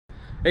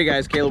Hey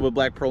guys, Caleb with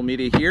Black Pearl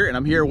Media here, and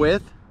I'm here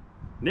with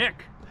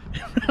Nick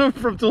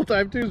from Tool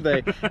Time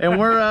Tuesday, and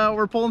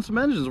we're pulling some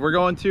engines. We're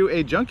going to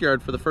a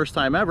junkyard for the first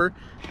time ever.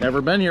 Never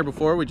been here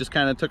before. We just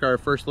kind of took our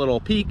first little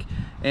peek,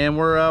 and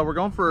we're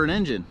going for an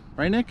engine,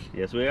 right, Nick?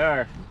 Yes, we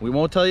are. We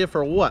won't tell you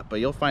for what, but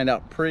you'll find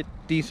out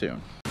pretty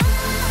soon.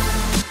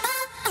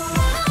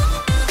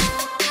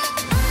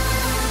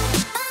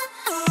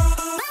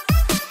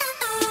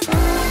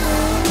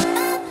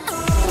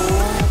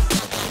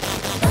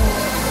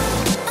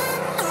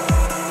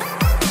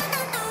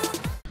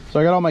 So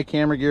I got all my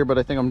camera gear, but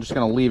I think I'm just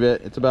gonna leave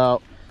it. It's gonna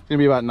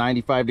be about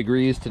 95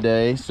 degrees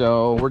today.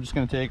 So we're just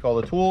gonna take all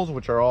the tools,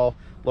 which are all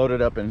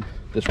loaded up in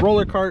this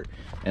roller cart,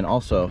 and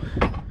also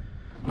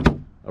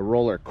a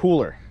roller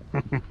cooler,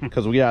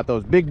 because we got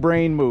those big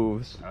brain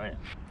moves. Oh yeah.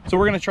 So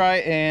we're gonna try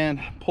and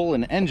pull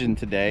an engine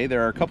today.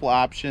 There are a couple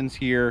options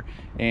here,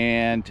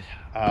 and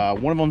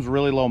one of them's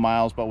really low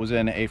miles, but was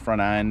in a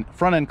front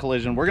end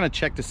collision. We're gonna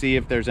check to see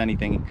if there's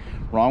anything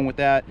wrong with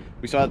that.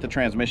 We saw that the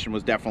transmission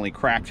was definitely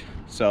cracked,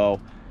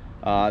 so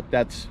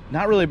that's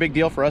not really a big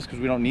deal for us because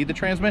we don't need the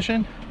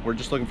transmission. We're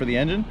just looking for the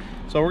engine.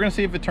 So we're gonna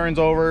see if it turns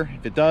over.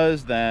 If it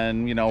does,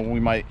 then you know,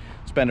 we might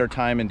spend our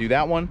time and do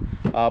that one.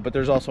 But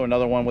there's also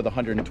another one with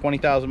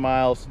 120,000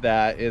 miles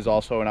that is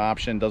also an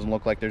option. Doesn't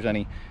look like there's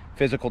any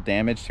physical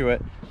damage to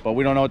it, but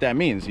we don't know what that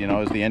means. You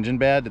know, is the engine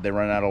bad? Did they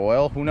run out of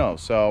oil? Who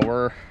knows? So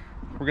we're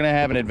gonna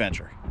have an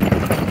adventure.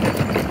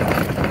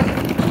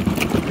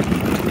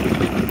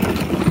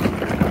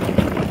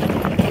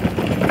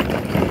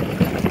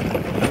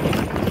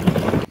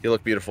 You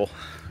look beautiful.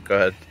 Go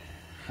ahead.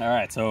 All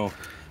right, so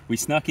we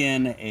snuck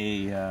in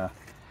a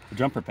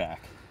jumper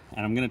pack,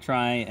 and I'm gonna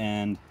try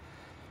and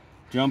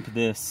jump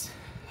this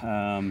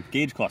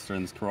gauge cluster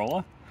in this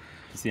Corolla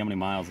to see how many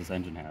miles this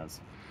engine has.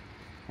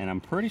 And I'm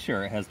pretty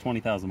sure it has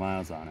 20,000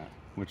 miles on it,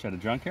 which at a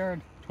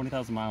junkyard,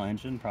 20,000 mile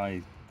engine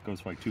probably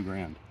goes for like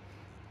 $2,000.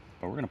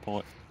 But we're gonna pull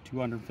it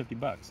 250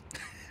 bucks.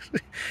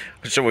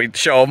 Should we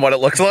show them what it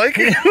looks like?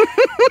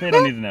 They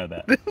don't need to know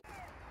that.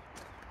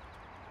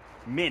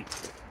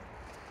 Mint.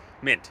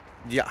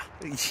 Yeah,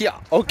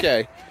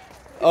 okay.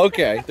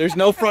 There's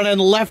no front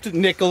end left,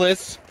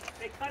 Nicholas.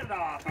 They cut it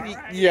off, all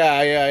right?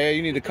 Yeah,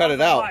 you need to cut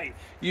it out.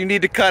 You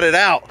need to cut it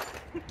out.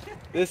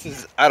 This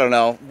is, I don't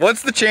know.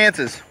 What's the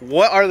chances?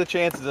 What are the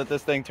chances that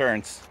this thing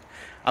turns?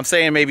 I'm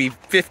saying maybe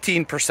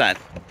 15%.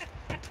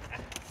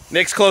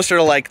 Nick's closer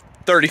to like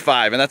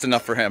 35, and that's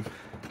enough for him.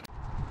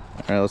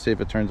 All right, let's see if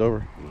it turns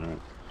over. All right.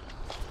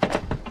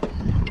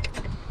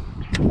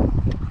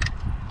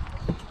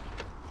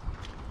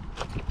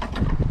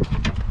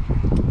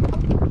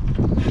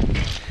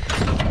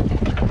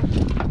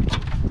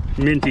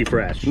 Minty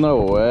fresh.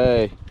 No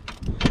way.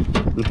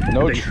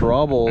 No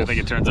trouble. I think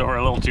it turns over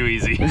a little too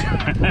easy. Just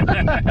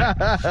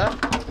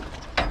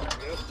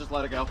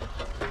let it go.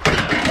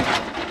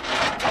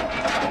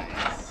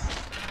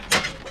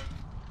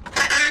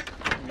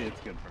 Maybe it's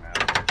good for now.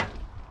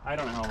 I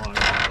don't know how long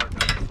I'll work on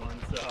this one,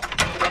 so.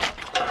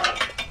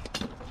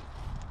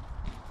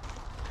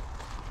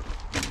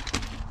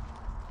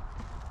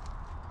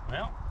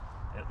 Well,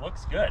 it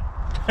looks good.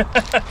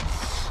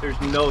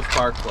 There's no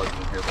spark plugs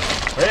in here,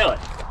 though. Really?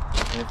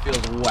 And it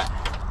feels wet.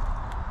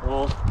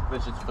 Well,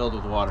 Bitch, it's filled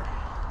with water.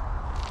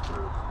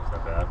 is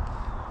that bad?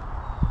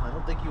 I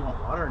don't think you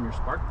want water in your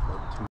spark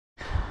plug.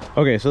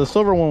 Okay, so the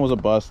silver one was a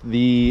bust.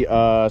 The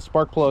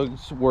spark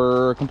plugs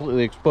were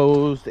completely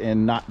exposed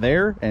and not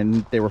there,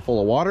 and they were full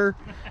of water.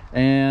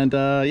 And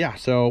yeah,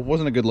 so it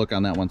wasn't a good look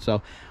on that one.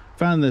 So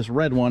found this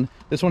red one.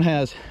 This one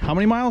has how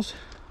many miles?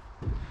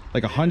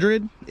 Like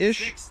 100-ish?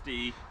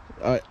 60.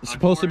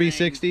 Supposed to be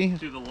 60.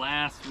 To the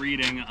last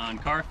reading on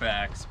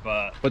Carfax,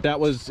 but that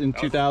was in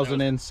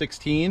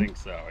 2016. I think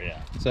so,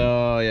 yeah.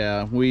 So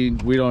yeah, we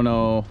don't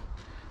know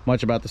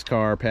much about this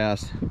car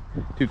past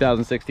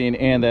 2016,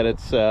 and that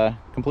it's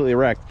completely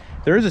wrecked.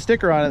 There is a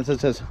sticker on it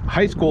that says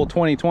high school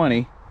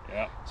 2020.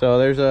 Yeah. So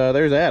there's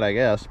that, I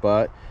guess.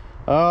 But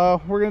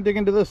we're gonna dig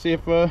into this, see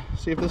if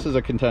this is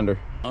a contender.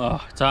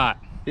 Oh, it's hot.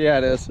 Yeah,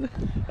 it is.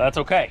 That's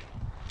okay.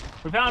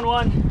 We found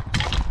one.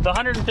 The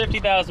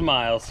 150,000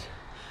 miles.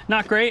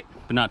 Not great,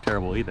 but not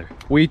terrible either.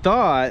 We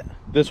thought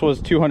this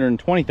was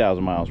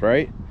 220,000 miles,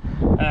 right?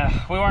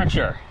 We weren't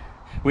sure.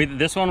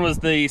 This one was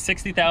the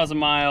 60,000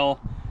 mile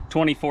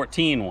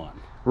 2014 one.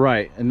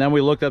 Right, and then we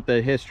looked up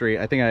the history.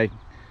 I think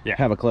I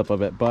have a clip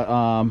of it, but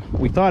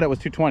we thought it was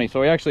 220, so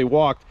we actually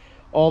walked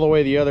all the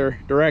way the other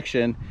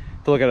direction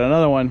to look at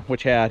another one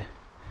which had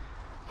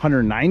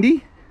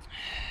 190.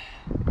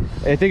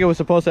 I think it was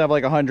supposed to have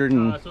like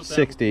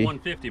 160.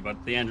 150,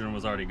 but the engine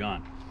was already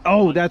gone.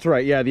 Oh, that's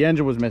right. Yeah, the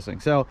engine was missing.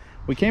 So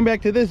we came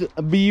back to this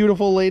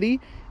beautiful lady,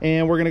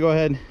 and we're gonna go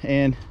ahead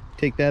and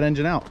take that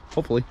engine out,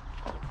 hopefully.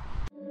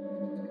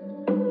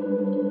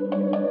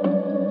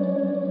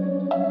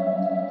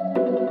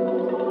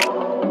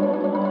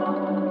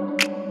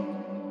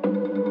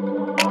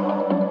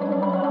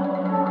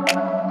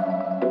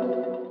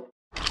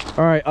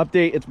 All right,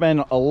 update. It's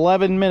been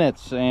 11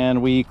 minutes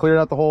and we cleared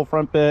out the whole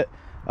front bit.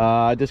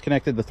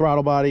 Disconnected the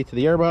throttle body to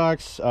the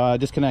airbox,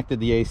 disconnected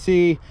the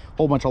AC,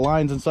 whole bunch of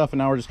lines and stuff, and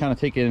now we're just kind of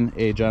taking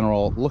a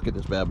general look at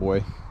this bad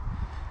boy.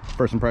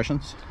 First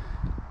impressions?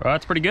 Well,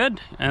 that's pretty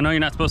good. I know you're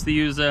not supposed to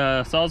use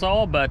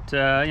Sawzall, but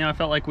you know, I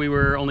felt like we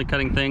were only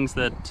cutting things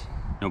that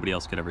nobody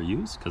else could ever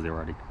use because they were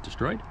already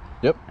destroyed.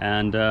 Yep.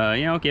 And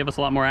you know, it gave us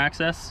a lot more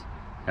access.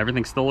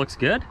 Everything still looks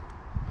good.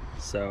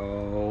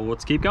 So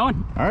let's keep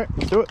going. All right,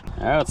 let's do it.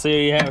 All right, let's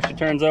see how she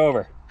turns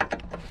over.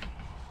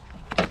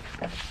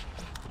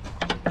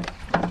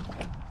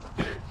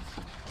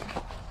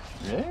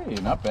 Hey,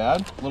 not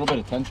bad. A little bit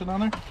of tension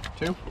on there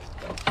too,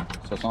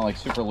 so it's not like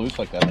super loose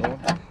like that other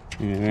one.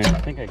 Yeah,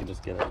 I think I can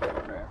just get it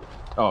there.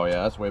 Oh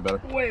yeah, that's way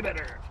better. Way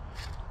better.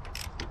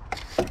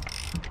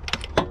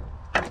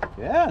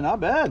 Yeah, not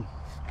bad.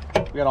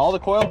 We got all the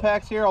coil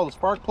packs here, all the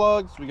spark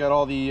plugs. We got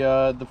all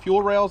the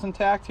fuel rails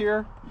intact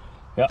here.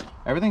 Yep.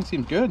 Everything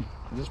seems good.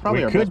 This is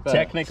probably we our could best bet.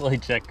 technically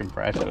check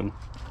compression.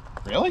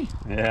 Really?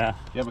 Yeah.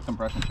 You have a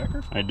compression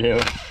checker? I do.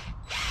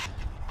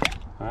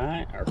 All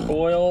right, our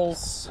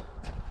coils.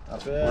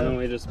 Not Why bad. don't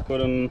we just put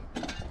them?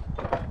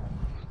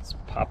 Let's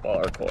pop all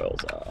our coils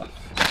off.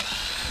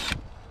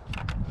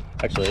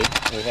 Actually,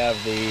 we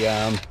have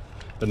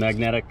the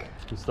magnetic.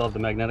 We still have the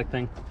magnetic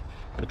thing,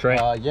 the tray.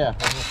 Yeah.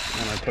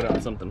 And I put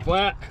on something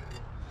flat.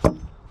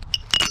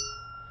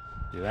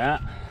 Do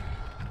that.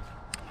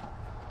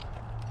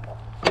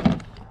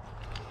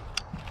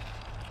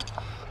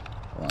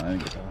 Hold on, I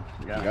didn't get that one.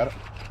 You You got it?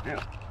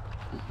 Yeah.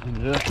 And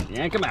just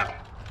Yank them out.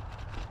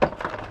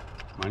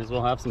 Might as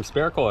well have some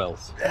spare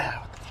coils.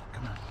 yeah.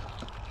 Come on.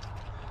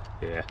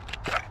 Yeah.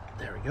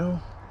 There we go.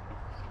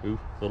 Ooh,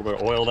 a little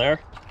bit of oil there.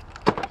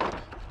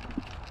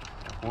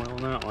 Oil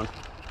in that one.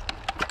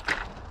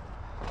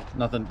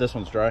 Nothing. This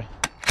one's dry.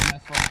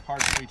 Nice little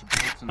hard to reach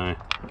bolts and All right.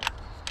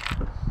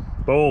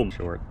 Boom.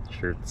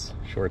 Shorts.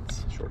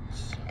 shorts.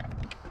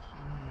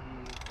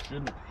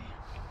 Shouldn't be.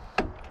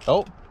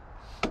 Oh,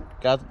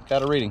 got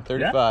a reading.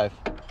 35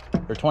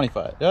 or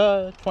 25.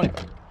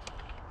 25.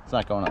 It's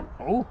not going up.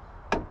 Oh,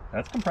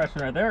 that's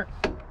compression right there.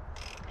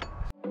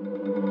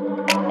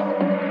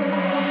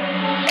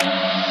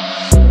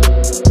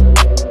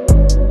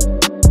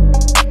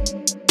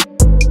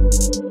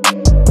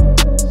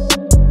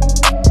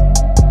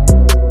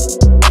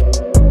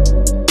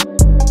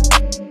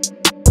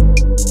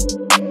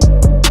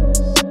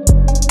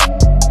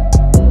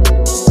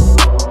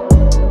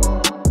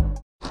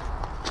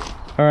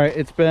 All right,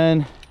 it's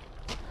been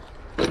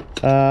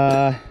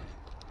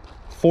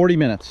 40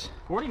 minutes.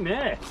 40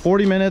 minutes.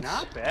 40 minutes.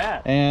 Not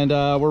bad. And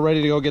we're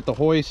ready to go get the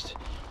hoist.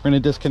 We're gonna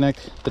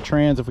disconnect the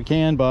trans if we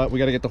can, but we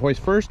gotta get the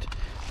hoist first.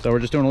 So we're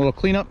just doing a little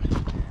cleanup.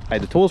 I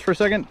had the tools for a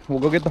second. We'll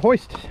go get the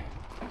hoist.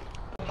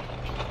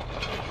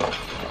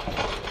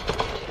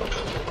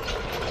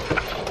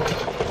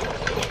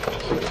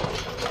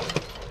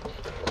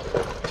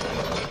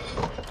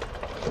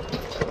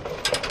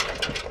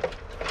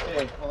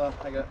 Okay, hold on,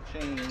 I got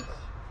chains.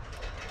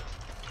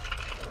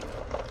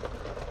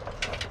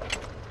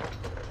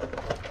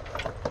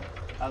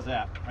 How's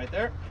that? Right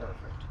there?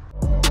 Perfect.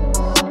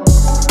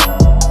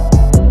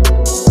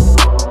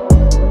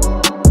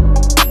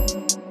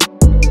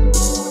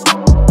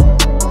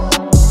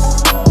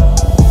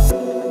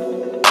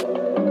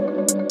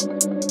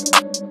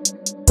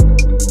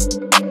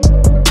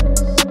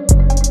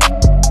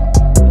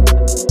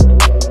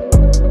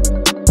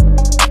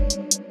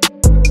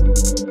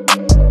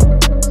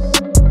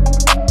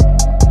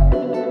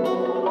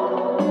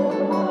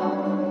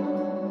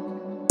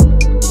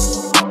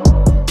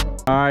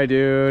 All right,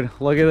 dude,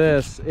 look at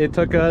this. It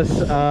took us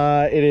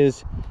it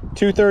is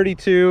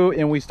 2:32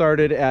 and we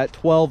started at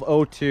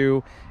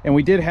 12:02, and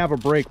we did have a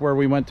break where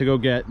we went to go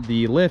get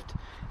the lift,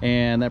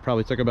 and that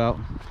probably took about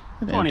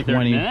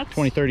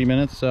 20-30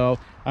 minutes. So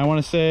I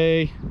want to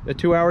say a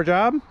 2-hour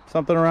job,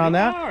 something around 2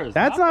 that. hours,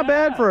 That's not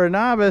bad for a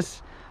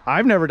novice.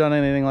 I've never done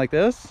anything like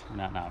this.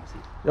 Not novices.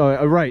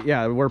 Oh, right,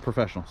 yeah, we're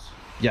professionals.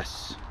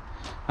 Yes,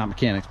 not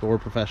mechanics, but we're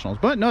professionals.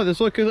 But no, this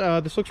looks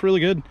really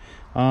good.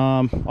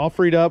 All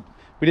freed up.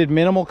 We did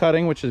minimal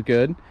cutting, which is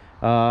good.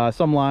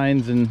 Some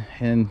lines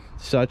and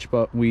such,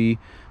 but we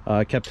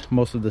kept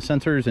most of the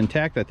sensors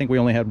intact. I think we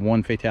only had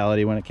one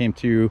fatality when it came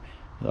to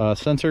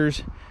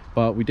sensors,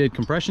 but we did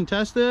compression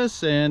test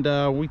this, and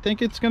we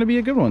think it's going to be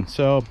a good one.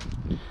 So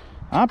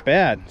not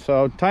bad.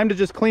 So time to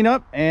just clean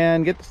up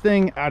and get this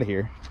thing out of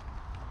here.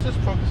 Just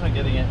focus on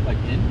getting it like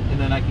in, and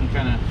then I can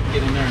kind of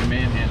get in there and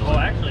manhandle it. Oh,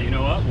 actually, you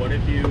know what? What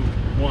if you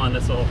want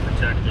this will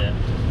protect it?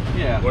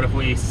 Yeah. What if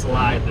we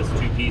slide this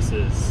 2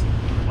 pieces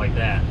like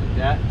that?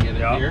 That, get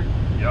it here.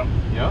 Yep.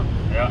 Yep.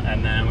 Yeah,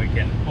 and then we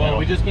can. Well,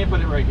 we just can't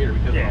put it right here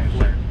because Yeah, it'll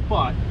flip. sure.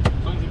 But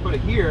as long as you put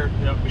it here,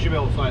 Yep. we should be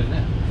able to slide it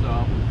in.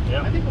 So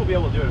Yep. I think we'll be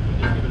able to do it if we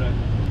just give it a.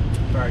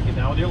 All right, get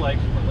down with your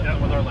legs. We're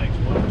lifting with our legs.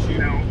 1, 2.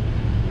 No.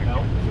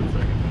 No.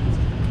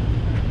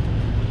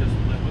 Just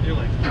lift with your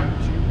legs. 1,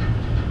 2.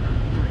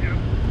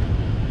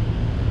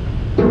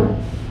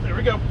 There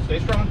we go. Stay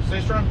strong.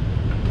 Stay strong.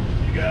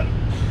 You got it.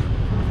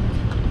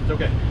 It's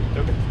okay. It's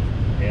okay.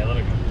 Yeah, let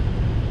it go.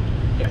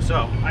 Okay,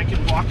 so I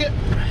can walk it.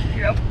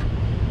 Yep.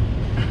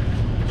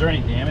 there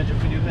any damage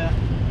if we do that?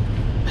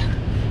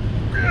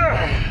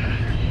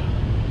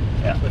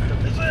 Yeah. Lift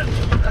up this end.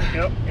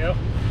 Yep.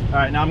 All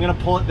right, now I'm gonna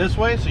pull it this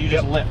way, so you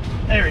just lift.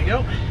 There you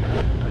go.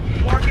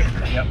 Mark it.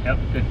 Yep.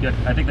 Good.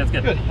 I think that's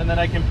good. Good. And then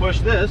I can push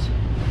this.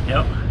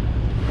 Yep.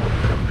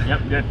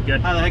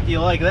 Good. How the heck do you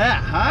like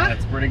that, huh?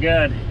 That's pretty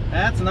good.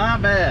 That's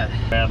not bad.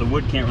 Yeah, the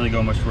wood can't really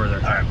go much further.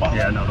 All right, well.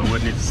 Yeah, no, the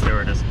wood needs to stay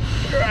where it is.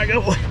 Here I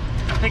go.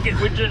 I think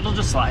it'll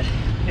just slide.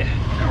 Yeah,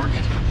 we're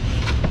good.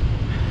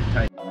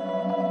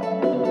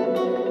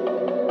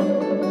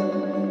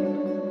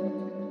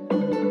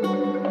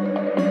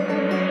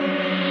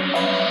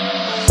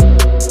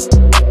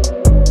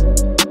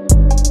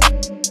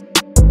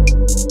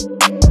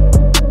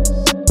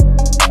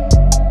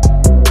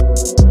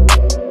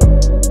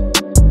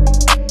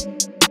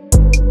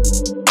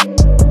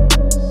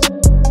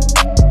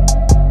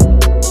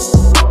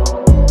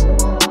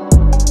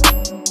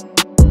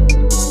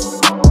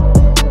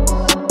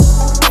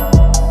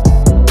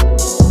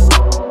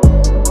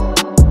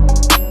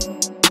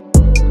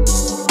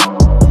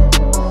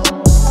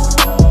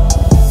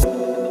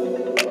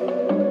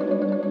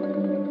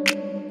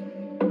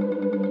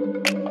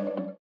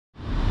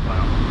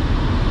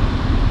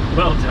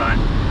 Well done.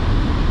 Do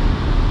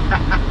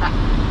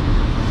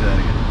that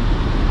again.